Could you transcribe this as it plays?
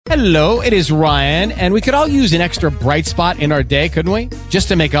Hello, it is Ryan, and we could all use an extra bright spot in our day, couldn't we? Just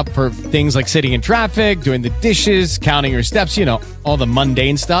to make up for things like sitting in traffic, doing the dishes, counting your steps, all the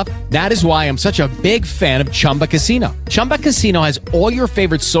mundane stuff. That is why I'm such a big fan of Chumba Casino. Chumba Casino has all your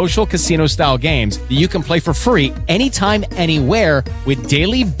favorite social casino-style games that you can play for free anytime, anywhere with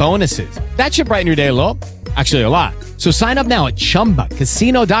daily bonuses. That should brighten your day a little. Actually, a lot. So sign up now at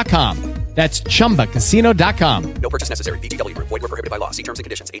ChumbaCasino.com. That's ChumbaCasino.com. No purchase necessary. VGW Group. Void where prohibited by law. See terms and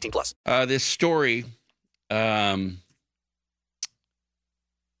conditions. 18+. This story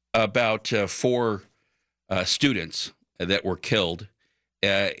about 4 students that were killed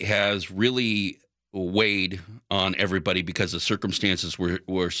has really weighed on everybody because the circumstances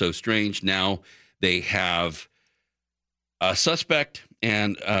were so strange. Now they have a suspect,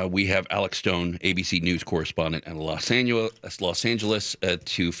 and we have Alex Stone, ABC News correspondent in Los Angeles,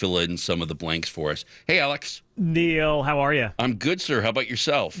 to fill in some of the blanks for us. Hey, Alex. Neil, how are you? I'm good, sir. How about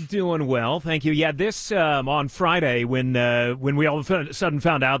yourself? Doing well, thank you. Yeah, this on Friday, when we all of a sudden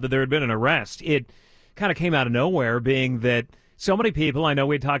found out that there had been an arrest, it kind of came out of nowhere, being that so many people, I know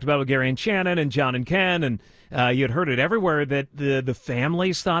we had talked about with Gary and Shannon and John and Ken, and you had heard it everywhere, that the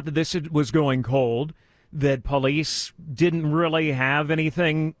families thought that this was going cold, that police didn't really have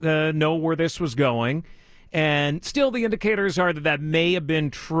anything, know where this was going. And still the indicators are that may have been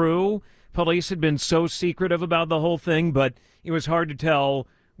true. Police had been so secretive about the whole thing, but it was hard to tell,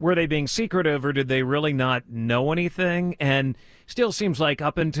 were they being secretive or did they really not know anything? And still seems like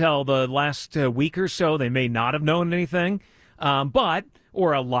up until the last week or so, they may not have known anything,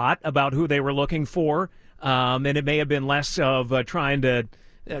 or a lot about who they were looking for. And it may have been less of trying to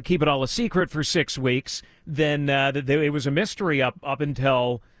keep it all a secret for 6 weeks than it was a mystery up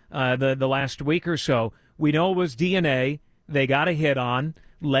until the last week or so. We know it was DNA they got a hit on,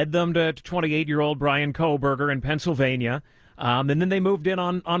 led them to 28-year-old Brian Kohberger in Pennsylvania, and then they moved in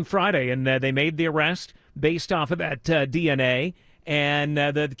on Friday, and they made the arrest based off of that DNA. And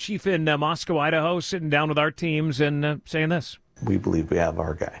the chief in Moscow, Idaho, sitting down with our teams and saying this. We believe we have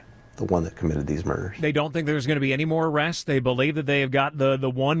our guy, the one that committed these murders. They don't think there's going to be any more arrests. They believe that they have got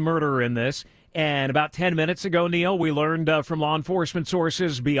the one murderer in this. And about 10 minutes ago, Neil, we learned from law enforcement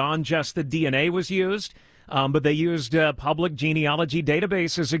sources beyond just the DNA was used, but they used public genealogy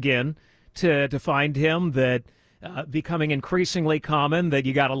databases again to find him, that becoming increasingly common, that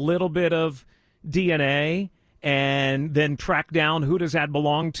you got a little bit of DNA and then track down who does that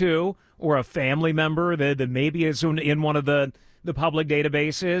belong to, or a family member that maybe is in one of the public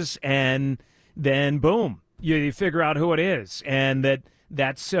databases, and then boom, you figure out who it is. And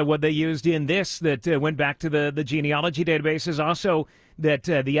that's what they used in this, that went back to the genealogy databases. Also, that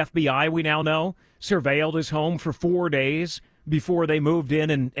the FBI, we now know, surveilled his home for 4 days before they moved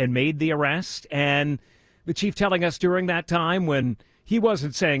in and made the arrest. And the chief telling us during that time, when he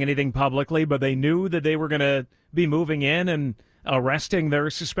wasn't saying anything publicly, but they knew that they were going to be moving in and arresting their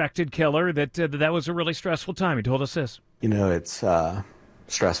suspected killer, that was a really stressful time. He told us this. It's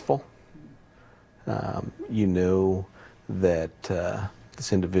stressful. That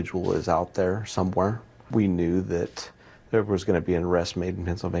this individual is out there somewhere. We knew that there was going to be an arrest made in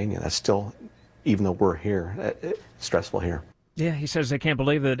Pennsylvania. That's still, even though we're here, it's stressful here. Yeah, he says they can't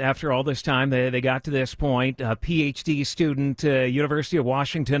believe that after all this time they got to this point. A PhD student, University of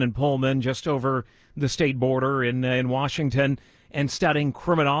Washington in Pullman, just over the state border in Washington, and studying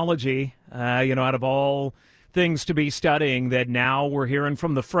criminology, out of all things to be studying, that now we're hearing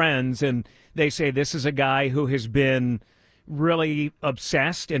from the friends, and they say this is a guy who has been really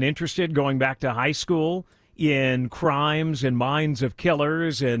obsessed and interested going back to high school in crimes and minds of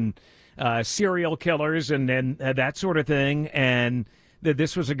killers and serial killers and that sort of thing, and that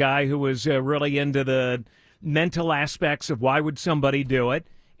this was a guy who was really into the mental aspects of why would somebody do it.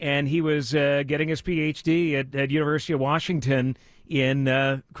 And he was getting his PhD at University of Washington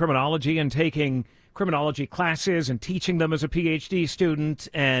in criminology and taking criminology classes and teaching them as a PhD student.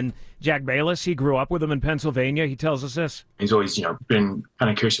 And Jack Bayless, he grew up with him in Pennsylvania. He tells us this. He's always, been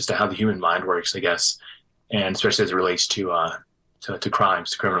kind of curious as to how the human mind works, I guess, and especially as it relates to crimes,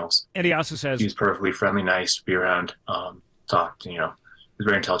 to criminals. And he also says he's perfectly friendly, nice to be around, talk. He's a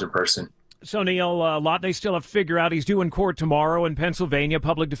very intelligent person. So, Neil, a lot they still have to figure out. He's due in court tomorrow in Pennsylvania.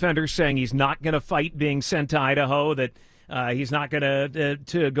 Public defenders saying he's not going to fight being sent to Idaho, that he's not going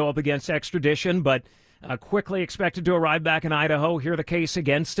to go up against extradition, but quickly expected to arrive back in Idaho, hear the case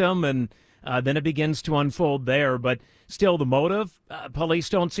against him, and then it begins to unfold there. But still, the motive, police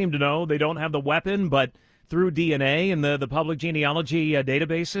don't seem to know. They don't have the weapon, but through DNA and the public genealogy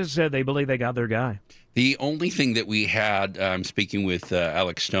databases, they believe they got their guy. The only thing that we had, speaking with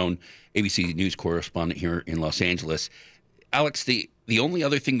Alex Stone, ABC News correspondent here in Los Angeles, Alex, the the only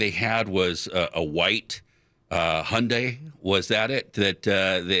other thing they had was a white Hyundai. Was that it? That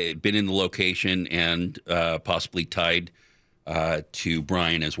they had been in the location and possibly tied to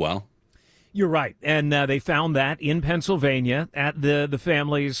Brian as well? You're right. And they found that in Pennsylvania at the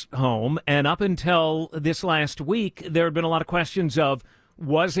family's home. And up until this last week, there had been a lot of questions of,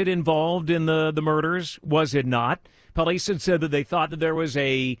 was it involved in the murders? Was it not? Police had said that they thought that there was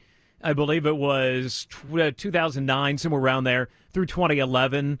I believe it was 2009, somewhere around there, through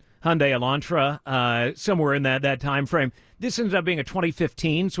 2011, Hyundai Elantra, somewhere in that time frame. This ended up being a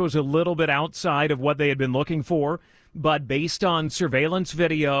 2015, so it was a little bit outside of what they had been looking for. But based on surveillance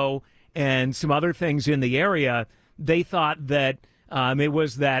video and some other things in the area, they thought that it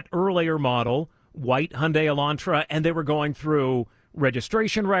was that earlier model, white Hyundai Elantra, and they were going through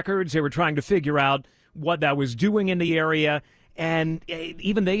registration records. They were trying to figure out what that was doing in the area, and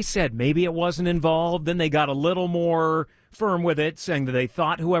even they said maybe it wasn't involved. Then they got a little more firm with it, saying that they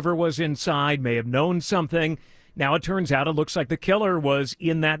thought whoever was inside may have known something. Now it turns out it looks like the killer was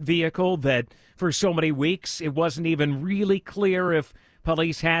in that vehicle, that for so many weeks it wasn't even really clear if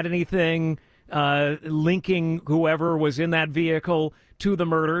police had anything linking whoever was in that vehicle to the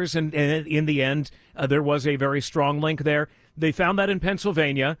murders, and in the end, there was a very strong link there. They found that in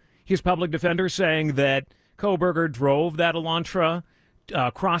Pennsylvania. His public defender saying that Kohberger drove that Elantra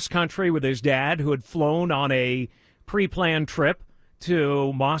cross-country with his dad, who had flown on a pre-planned trip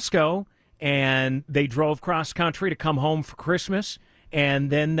to Moscow, and they drove cross-country to come home for Christmas, and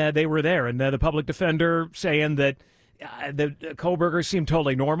then they were there. And the public defender saying that the Kohberger seemed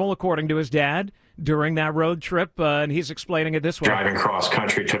totally normal, according to his dad, during that road trip, and he's explaining it this way. Driving cross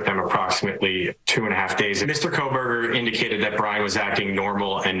country took them approximately 2.5 days. Mr. Kohberger indicated that Brian was acting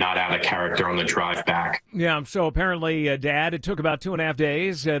normal and not out of character on the drive back. Yeah, so apparently, Dad, it took about 2.5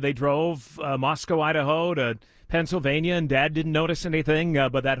 days. They drove Moscow, Idaho to Pennsylvania, and Dad didn't notice anything,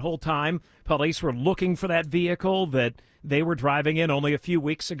 but that whole time, police were looking for that vehicle that they were driving in only a few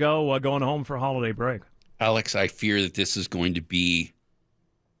weeks ago, going home for holiday break. Alex, I fear that this is going to be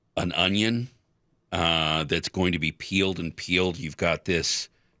an onion that's going to be peeled and peeled. You've got this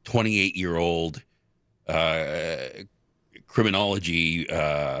 28-year-old criminology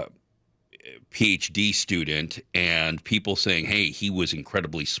PhD student, and people saying, hey, he was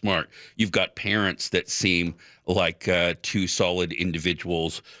incredibly smart. You've got parents that seem like two solid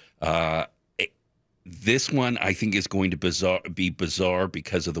individuals. This one, I think, is going to be bizarre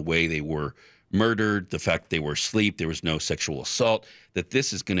because of the way they were murdered, the fact they were asleep, there was no sexual assault, that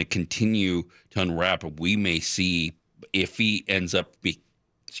this is going to continue to unwrap. We may see, if he ends up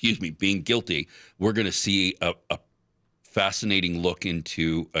being guilty, we're going to see a fascinating look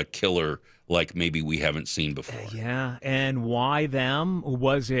into a killer like maybe we haven't seen before. Yeah, and why them?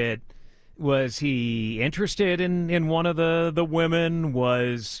 Was he interested in one of the women?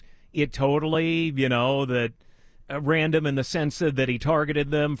 Was it totally, that random in the sense that he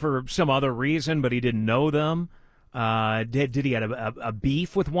targeted them for some other reason, but he didn't know them? Did he have a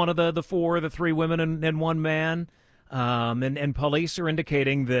beef with one of the three women and one man? And police are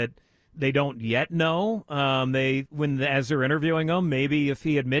indicating that they don't yet know. As they're interviewing him, maybe if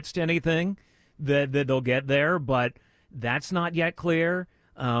he admits to anything, that they'll get there, but that's not yet clear.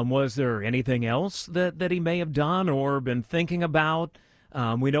 Was there anything else that he may have done or been thinking about?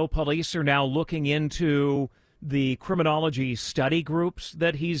 We know police are now looking into the criminology study groups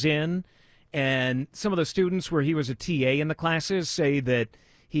that he's in, and some of the students where he was a TA in the classes say that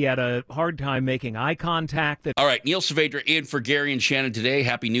he had a hard time making eye contact. All right, Neil Saavedra in for Gary and Shannon today.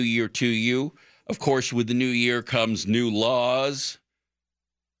 Happy New Year to you. Of course, with the new year comes new laws,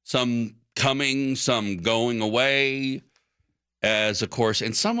 some coming, some going away, and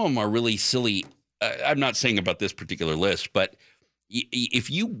some of them are really silly. I'm not saying about this particular list, but if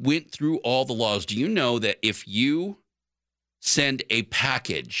you went through all the laws, do you know that if you send a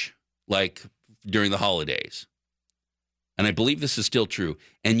package, like during the holidays, and I believe this is still true,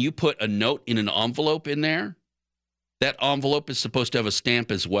 and you put a note in an envelope in there, that envelope is supposed to have a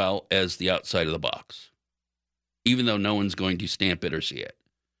stamp as well as the outside of the box, even though no one's going to stamp it or see it.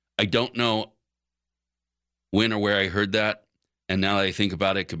 I don't know when or where I heard that, and now that I think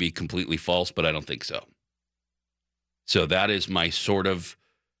about it, it could be completely false, but I don't think so. So that is my sort of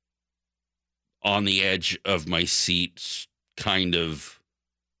on the edge of my seat kind of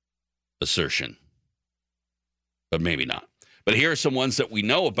assertion. But maybe not. But here are some ones that we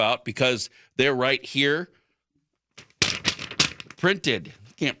know about because they're right here. Printed.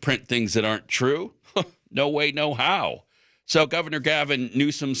 You can't print things that aren't true. No way, no how. So Governor Gavin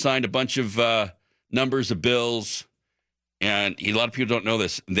Newsom signed a bunch of numbers of bills, and a lot of people don't know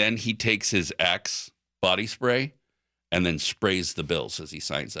this. Then he takes his Axe body spray and then sprays the bills as he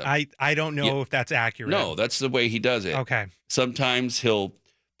signs up. I don't know if that's accurate. No, that's the way he signs up. I don't know if that's accurate. No, that's the way he does it. Okay. Sometimes he'll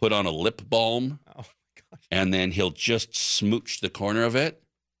put on a lip balm, Oh, gosh. and then he'll just smooch the corner of it,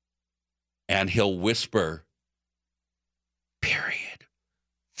 and he'll whisper, period,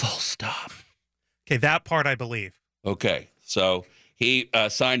 full stop. Okay, that part I believe. Okay, so he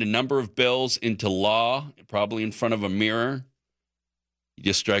signed a number of bills into law, probably in front of a mirror. He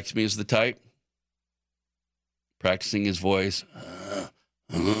just strikes me as the type. Practicing his voice.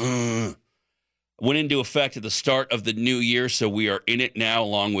 Went into effect at the start of the new year, so we are in it now.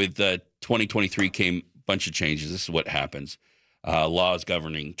 Along with 2023 came a bunch of changes. This is what happens. Laws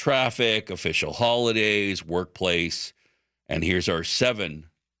governing traffic, official holidays, workplace. And here's our seven.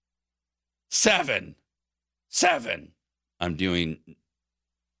 I'm doing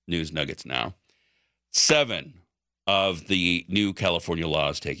news nuggets now. 7 of the new California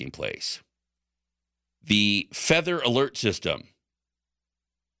laws taking place. The Feather Alert System,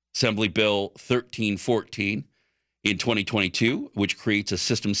 Assembly Bill 1314 in 2022, which creates a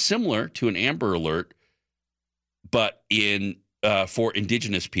system similar to an Amber Alert, but for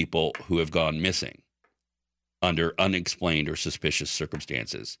indigenous people who have gone missing under unexplained or suspicious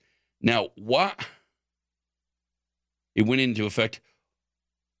circumstances. Now, what? It went into effect.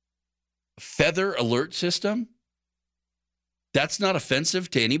 Feather Alert System? That's not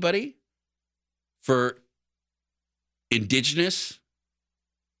offensive to anybody? For indigenous,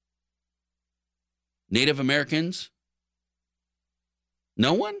 Native Americans?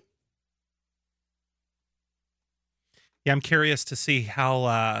 No one? Yeah, I'm curious to see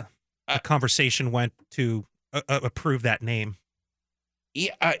how the conversation went to approve that name.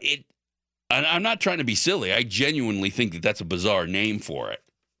 Yeah, I'm not trying to be silly. I genuinely think that that's a bizarre name for it.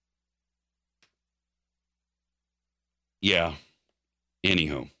 Yeah.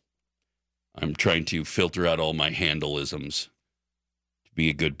 Anywho, I'm trying to filter out all my handleisms to be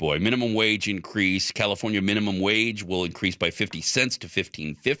a good boy. Minimum wage increase. California minimum wage will increase by 50 cents to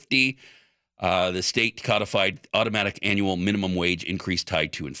 $15.50. The state codified automatic annual minimum wage increase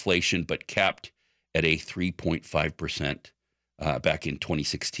tied to inflation, but capped at a 3.5% back in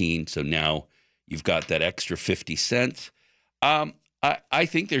 2016. So now you've got that extra 50 cents. I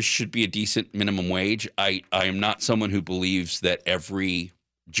think there should be a decent minimum wage. I am not someone who believes that every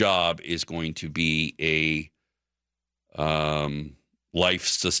job is going to be a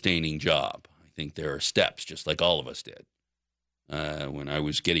life-sustaining job. I think there are steps, just like all of us did. When I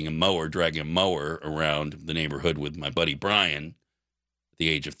was getting a mower, dragging a mower around the neighborhood with my buddy Brian at the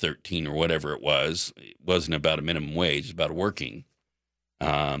age of 13 or whatever it wasn't about a minimum wage, it was about working.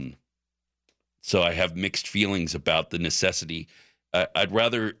 So I have mixed feelings about the necessity. I'd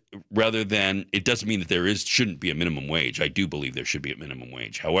rather than, it doesn't mean that shouldn't be a minimum wage. I do believe there should be a minimum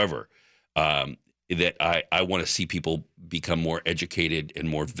wage. However, that I want to see people become more educated and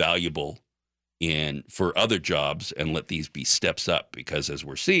more valuable for other jobs and let these be steps up, because as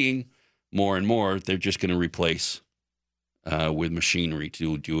we're seeing more and more, they're just going to replace with machinery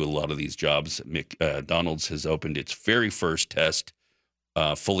to do a lot of these jobs. McDonald's has opened its very first test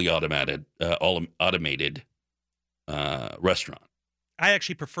fully automated restaurant. I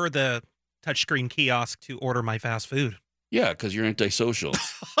actually prefer the touchscreen kiosk to order my fast food. Yeah, because you're antisocial.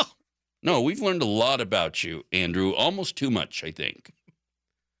 No, we've learned a lot about you, Andrew. Almost too much, I think.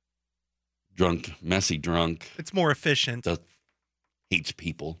 Drunk, messy drunk. It's more efficient. Hates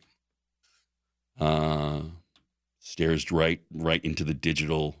people. Stares right into the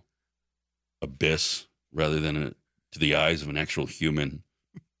digital abyss rather than to the eyes of an actual human.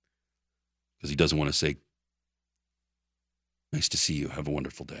 Because he doesn't want to say, nice to see you. Have a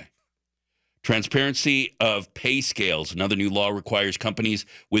wonderful day. Transparency of pay scales. Another new law requires companies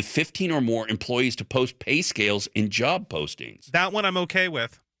with 15 or more employees to post pay scales in job postings. That one I'm okay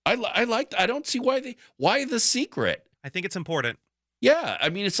with. I don't see why the secret. I think it's important. Yeah, I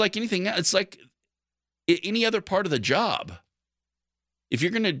mean, it's like anything. It's like any other part of the job. If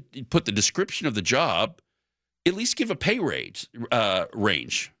you're going to put the description of the job, at least give a pay range. I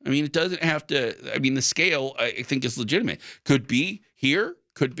mean, it doesn't have to. I mean, the scale I think is legitimate. Could be here,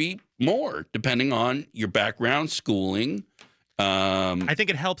 could be more, depending on your background, schooling. I think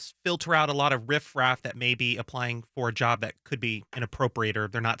it helps filter out a lot of riffraff that may be applying for a job that could be inappropriate or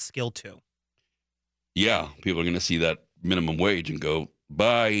they're not skilled to. Yeah, people are going to see that minimum wage and go,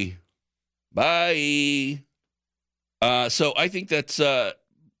 bye. So I think that's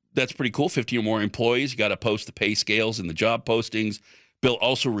pretty cool. 50 or more employees, you got to post the pay scales in the job postings. Bill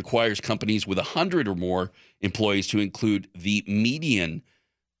also requires companies with 100 or more employees to include the median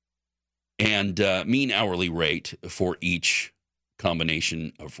and mean hourly rate for each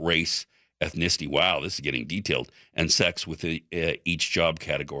combination of race, ethnicity. Wow, this is getting detailed. And sex with each job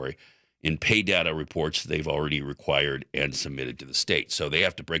category. In pay data reports, they've already required and submitted to the state. So they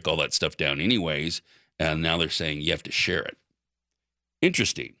have to break all that stuff down anyways. And now they're saying you have to share it.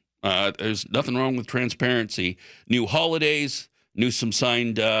 Interesting. There's nothing wrong with transparency. New holidays. Newsom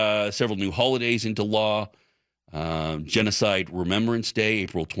signed several new holidays into law. Genocide Remembrance Day,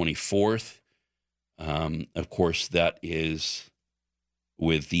 April 24th. Of course, that is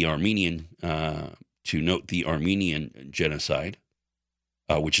with the Armenian, to note the Armenian genocide,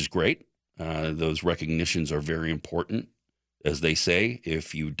 which is great. Those recognitions are very important. As they say,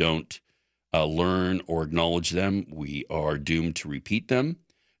 if you don't learn or acknowledge them, we are doomed to repeat them.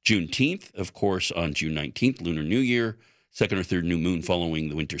 Juneteenth, of course, on June 19th, Lunar New Year, second or third new moon following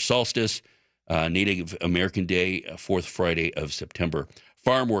the winter solstice. Native American Day, fourth Friday of September.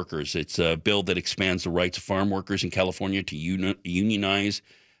 Farm workers, it's a bill that expands the rights of farm workers in California to unionize.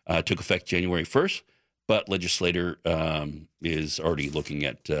 Took effect January 1st, but legislator is already looking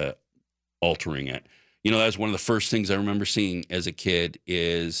at altering it. You know, that was one of the first things I remember seeing as a kid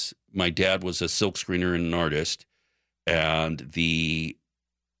is my dad was a silkscreener and an artist, and the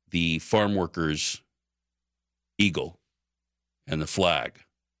farm workers' eagle and the flag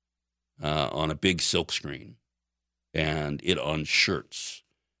on a big silk screen, and it on shirts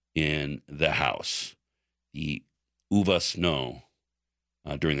in the house. The Uvas No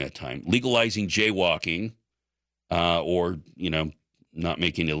during that time. Legalizing jaywalking or, not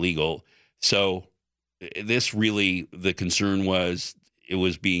making it illegal. So this really, the concern was it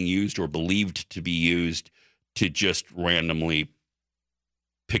was being used or believed to be used to just randomly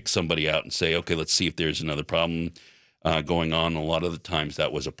pick somebody out and say, okay, let's see if there's another problem going on. A lot of the times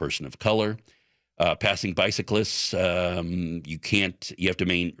that was a person of color. Passing bicyclists, you have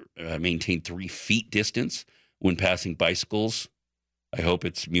to maintain 3 feet distance when passing bicycles. I hope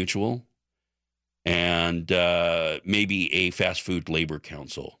it's mutual. And maybe a fast food labor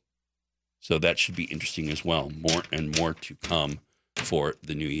council. So that should be interesting as well. More and more to come for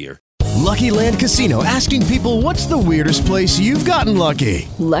the new year. Lucky Land Casino, asking people, what's the weirdest place you've gotten lucky?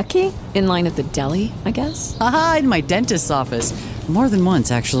 Lucky? In line at the deli, I guess? Aha, in my dentist's office. More than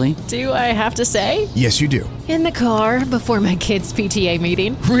once, actually. Do I have to say? Yes, you do. In the car before my kids' PTA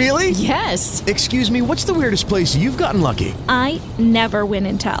meeting. Really? Yes. Excuse me, what's the weirdest place you've gotten lucky? I never win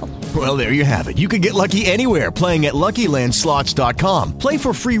and tell. Well, there you have it. You can get lucky anywhere, playing at LuckyLandSlots.com. Play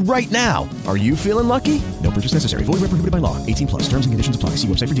for free right now. Are you feeling lucky? No purchase necessary. Void where prohibited by law. 18+. Terms and conditions apply. See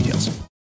website for details.